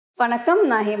வணக்கம்,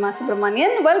 நான் Hema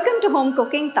Subramanian. Welcome to home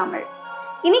cooking Tamil.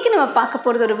 இன்றைக்கி நம்ம பார்க்க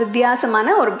போகிறது ஒரு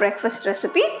வித்தியாசமான ஒரு பிரேக்ஃபாஸ்ட்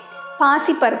ரெசிபி,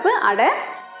 பாசிப்பருப்பு அடை.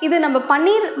 இது நம்ம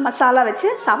பன்னீர் மசாலா வச்சு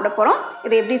சாப்பிட போகிறோம்.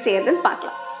 இது எப்படி செய்யறதுன்னு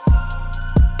பார்க்கலாம்.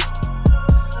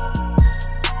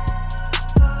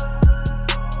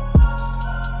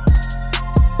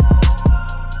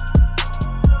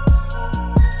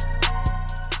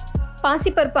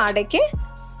 பாசிப்பருப்பு அடைக்கு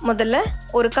முதல்ல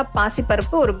ஒரு கப்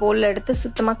பாசிப்பருப்பு ஒரு பவுலில் எடுத்து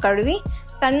சுத்தமாக கழுவி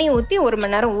தண்ணி ஊற்றி 1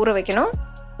 மணி நேரம் ஊற வைக்கணும்.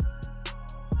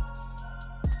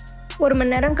 1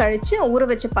 மணி நேரம் கழித்து ஊற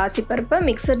வச்ச பாசிப்பருப்பை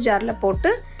மிக்சர் ஜாரில்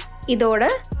போட்டு இதோட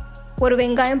ஒரு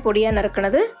வெங்காயம் பொடியாக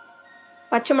நறுக்குனது,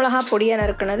 பச்சை மிளகாய் பொடியாக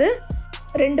நறுக்குனது,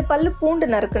 2 பல்லு பூண்டு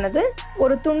நறுக்குனது,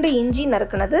 ஒரு துண்டு இஞ்சி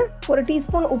நறுக்குனது, 1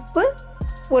 டீஸ்பூன் உப்பு,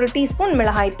 1 டீஸ்பூன்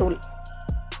மிளகாய்த்தூள்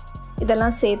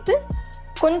இதெல்லாம் சேர்த்து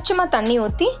கொஞ்சமாக தண்ணி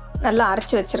ஊற்றி நல்லா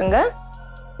அரைச்சி வச்சுருங்க.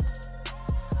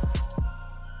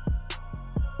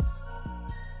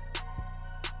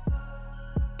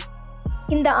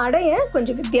 இந்த அடையை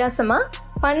கொஞ்சம் வித்தியாசமாக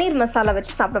பன்னீர் மசாலா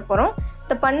வச்சு சாப்பிட போகிறோம்.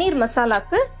 இந்த பன்னீர்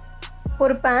மசாலாவுக்கு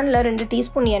ஒரு பேனில் 2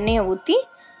 டீஸ்பூன் எண்ணெயை ஊற்றி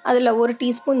அதில் 1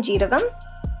 டீஸ்பூன் ஜீரகம்,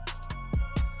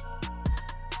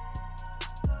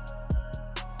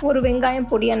 ஒரு வெங்காயம்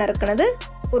பொடியாக நறுக்குனது,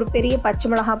 ஒரு பெரிய பச்சை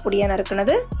மிளகாய் பொடியாக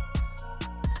நறுக்குனது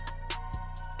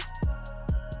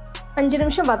 5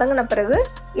 நிமிஷம் வதங்கின பிறகு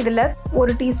இதில்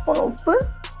 1 டீஸ்பூன் உப்பு,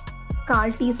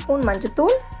 1/4 டீஸ்பூன்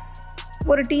மஞ்சத்தூள்,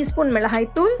 1 டீஸ்பூன்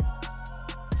மிளகாய்த்தூள்,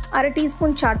 1/2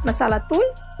 டீஸ்பூன் சாட் மசாலா தூள்,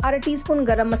 1/2 டீஸ்பூன்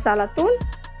கரம் மசாலா தூள்,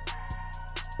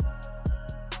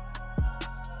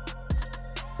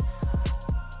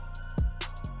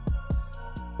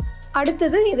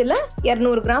 அடுத்தது இதில்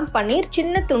 200 கிராம் பன்னீர்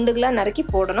சின்ன துண்டுகளாக நறுக்கி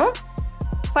போடணும்.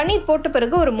 பன்னீர் போட்ட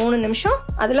பிறகு ஒரு 3 நிமிஷம்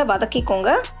அதில்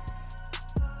வதக்கிக்கோங்க.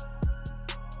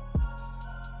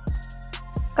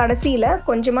 கடைசியில்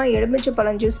கொஞ்சமாக எலுமிச்சை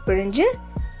பழம் ஜூஸ் பிழிஞ்சு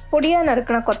பொடியாக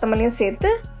நறுக்கின கொத்தமல்லியும்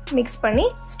சேர்த்து மிக்ஸ் பண்ணி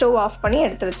ஸ்டவ் ஆஃப் பண்ணி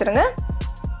எடுத்து வச்சுருங்க.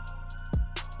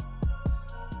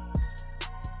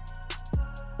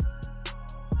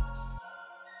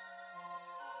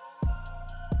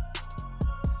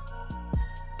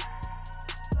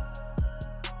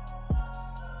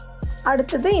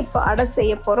 அடுத்தது இப்போ அடை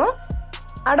செய்ய போகிறோம்.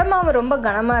 அடை மாவு ரொம்ப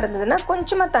கனமாக இருந்ததுன்னா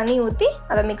கொஞ்சமாக தண்ணி ஊற்றி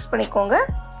அதை மிக்ஸ் பண்ணிக்கோங்க.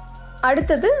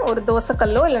 அடுத்தது ஒரு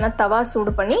தோசைக்கல்லோ இல்லைன்னா தவா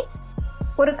சூடு பண்ணி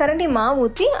ஒரு கரண்டி மாவு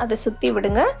ஊற்றி அதை சுற்றி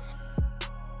விடுங்க.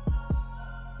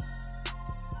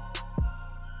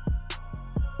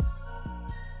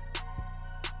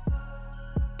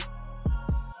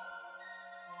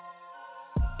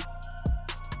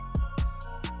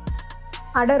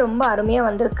 அடை ரொம்ப அருமையாக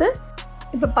வந்திருக்கு.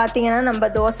 இப்போ பார்த்தீங்கன்னா நம்ம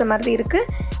தோசை மாதிரி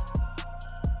இருக்குது.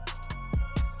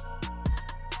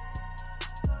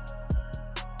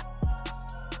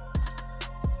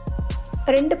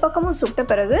 ரெண்டு பக்கமும் சுட்ட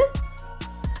பிறகு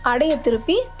அடையை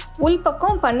திருப்பி உள்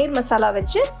பக்கம் பன்னீர் மசாலா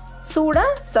வச்சு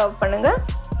சூடாக சர்வ் பண்ணுங்கள்.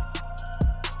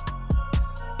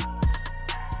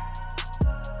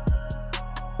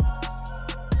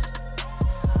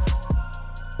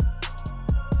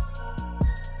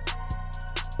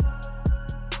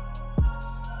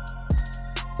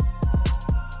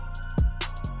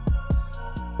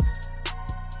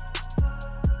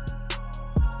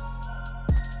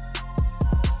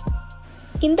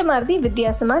 இந்த மாதிரி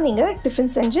வித்தியாசமாக நீங்கள்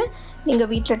டிஃபன் செஞ்சு நீங்கள்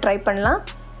வீட்டில் ட்ரை பண்ணலாம்.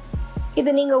 இது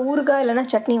நீங்கள் ஊறுகாய் இல்லைனா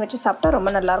சட்னி வச்சு சாப்பிட்டா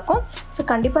ரொம்ப நல்லாயிருக்கும். ஸோ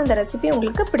கண்டிப்பாக இந்த ரெசிபி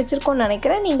உங்களுக்கு பிடிச்சிருக்கும்னு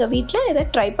நினைக்கிறேன். நீங்கள் வீட்டில் இதை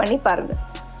ட்ரை பண்ணி பாருங்கள்.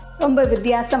 ரொம்ப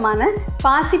வித்தியாசமான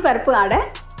பாசிப்பருப்பு அடை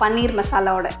பன்னீர்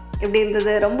மசாலாவோட எப்படி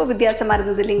இருந்தது? ரொம்ப வித்தியாசமாக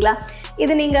இருந்தது இல்லைங்களா?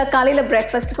 இது நீங்கள் காலையில்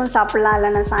பிரேக்ஃபாஸ்ட்டுக்கும் சாப்பிட்லாம்,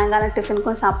 இல்லைனா சாயங்காலம்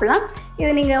டிஃபனுக்கும் சாப்பிட்லாம்.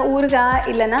 இது நீங்கள் ஊறுகாய்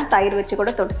இல்லைனா தயிர் வச்சு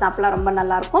கூட தொட்டு சாப்பிட்லாம். ரொம்ப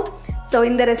நல்லாயிருக்கும். ஸோ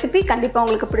இந்த ரெசிபி கண்டிப்பாக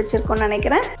உங்களுக்கு பிடிச்சிருக்கும்னு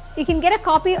நினைக்கிறேன். You can get a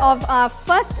copy of our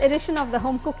first edition of the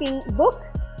home cooking book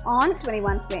on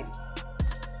 21 Plains.